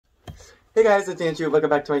Hey guys, it's Andrew. Welcome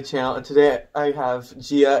back to my channel. And today I have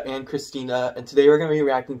Jeeya and Christina, and today we're going to be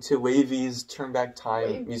reacting to WayV's Turn Back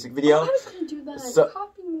Time music video. I was going to do that. So,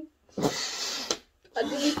 copy me. I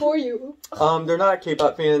did it for you. They're not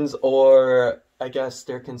K-pop fans, or I guess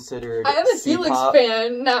they're considered I am a Felix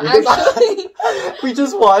fan now, actually. actually. We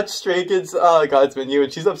just watched Stray Kids God's Menu,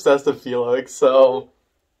 and she's obsessed with Felix, so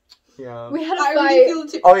yeah. We had a fight.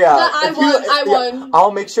 Oh yeah. I won. I'll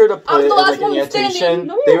make sure to put it in like an annotation.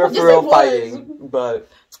 No, they were for real fighting, but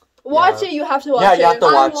watch it. You have to watch it. Yeah, you have to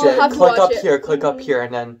watch it. Click up here, it. click up here,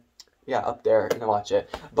 and then up there, and then watch it.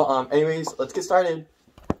 But anyways, let's get started.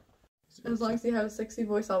 As long as you have a sexy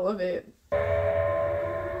voice, I love it.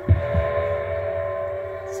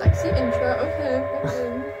 Sexy intro. Okay.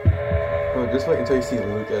 Oh, just wait until you see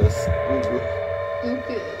Lucas.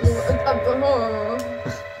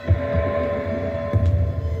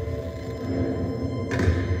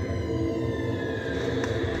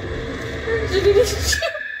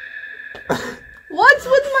 What's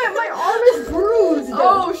with my arm is bruised?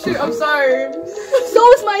 Oh shoot, I'm sorry.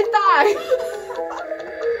 So is my thigh.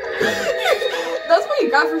 That's what you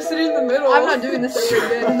got for sitting in the middle. I'm not doing this ever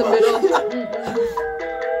again in the middle.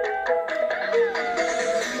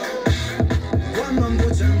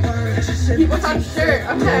 Without shirt,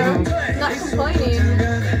 okay. Not complaining.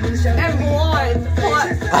 And blonde. What?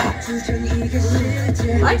 I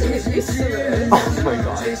can get used to this. Oh my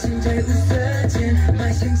god.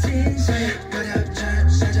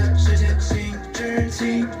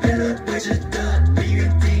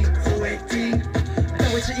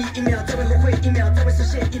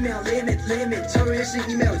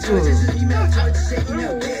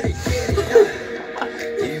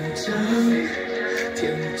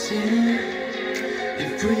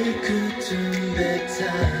 If we could turn back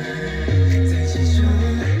time,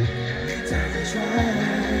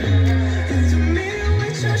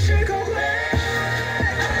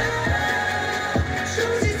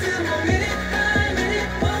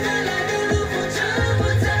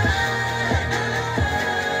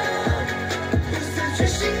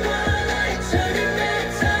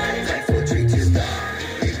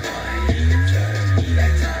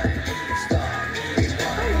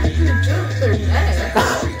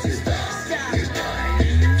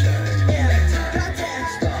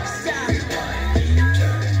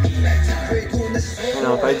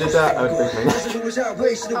 if I did that, I would break my neck. I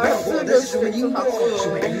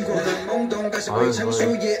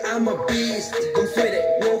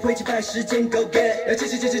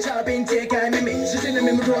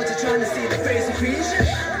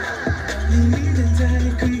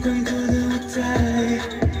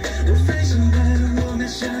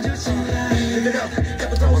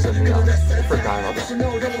forgot about that.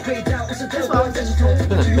 It's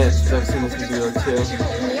been a minute since I've seen this video too.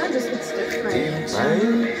 Neon just looks different. Right?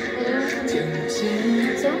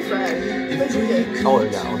 It's so fresh. Oh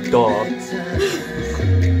yeah, duh.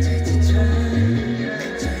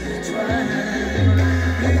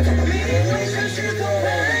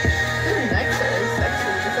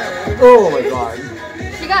 Oh my god.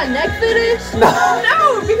 She got neck fetish? No.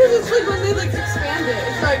 No, because it's like when they like expand it.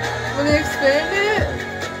 It's like when they expand it.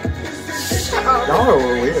 Y'all are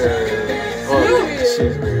weird. Oh,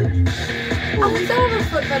 she's weird. At least I have a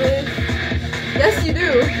foot fetish. Yes, you do.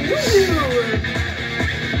 You do.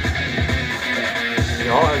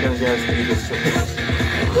 Y'all are gonna get us to do this shit.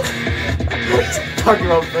 Talking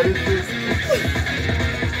about fetishes.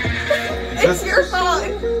 It's your fault.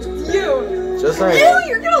 It's you. Just like. Ew,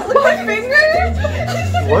 you're gonna lick my finger?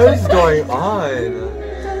 What is going on?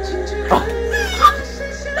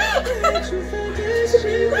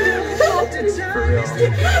 For real.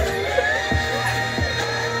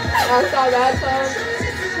 That's all that sounds.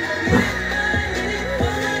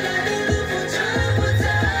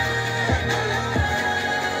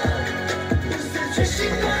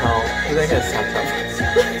 Oh, I think it's Snapchat.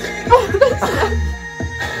 Oh, that's not.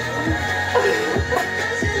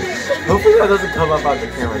 Hopefully that doesn't come up on the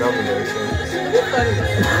camera. That would be embarrassing.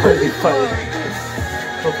 That would be funny.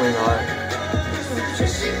 Hopefully not.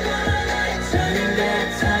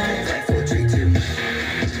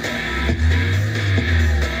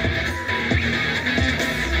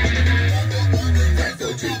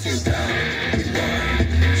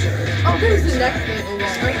 Oh, there's the next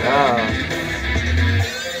thing. Yeah.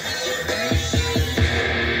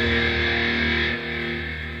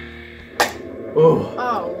 Oh.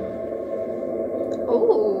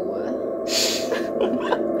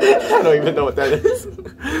 I don't even know what that is.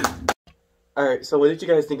 Alright, so what did you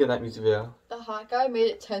guys think of that music video? The hot guy made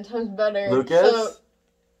it 10 times better. Lucas? So,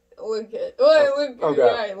 Look at. Look.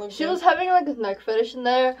 Okay. Yeah, look. She was having like a neck fetish in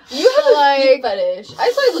there. You have a like feet fetish.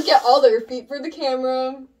 I saw you look at all their feet for the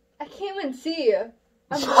camera. I can't even see.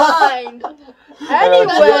 I'm blind. Anyway,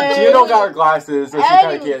 Jeeya don't got her glasses, so she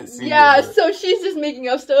kind of can't see. Yeah, so she's just making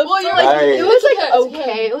up stuff. Well, you're like, right. it was like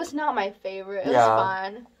okay. It was not my favorite. It was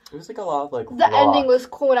fine. It was like a lot of like. The ending was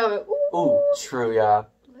cool, and I went, ooh. Oh, true, yeah.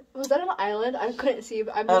 Was that an island? I couldn't see,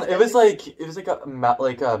 but it was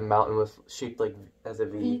like a mountain with shaped like as a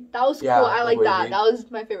V. That was cool. Yeah, I like that. wavy. That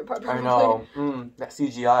was my favorite part. I know. That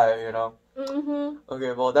CGI, you know.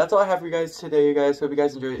 Okay, well, that's all I have for you guys today, you guys. Hope you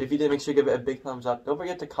guys enjoyed it. If you did, make sure to give it a big thumbs up. Don't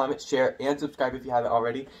forget to comment, share, and subscribe if you haven't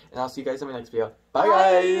already. And I'll see you guys in my next video. Bye.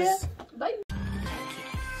 Guys! Bye.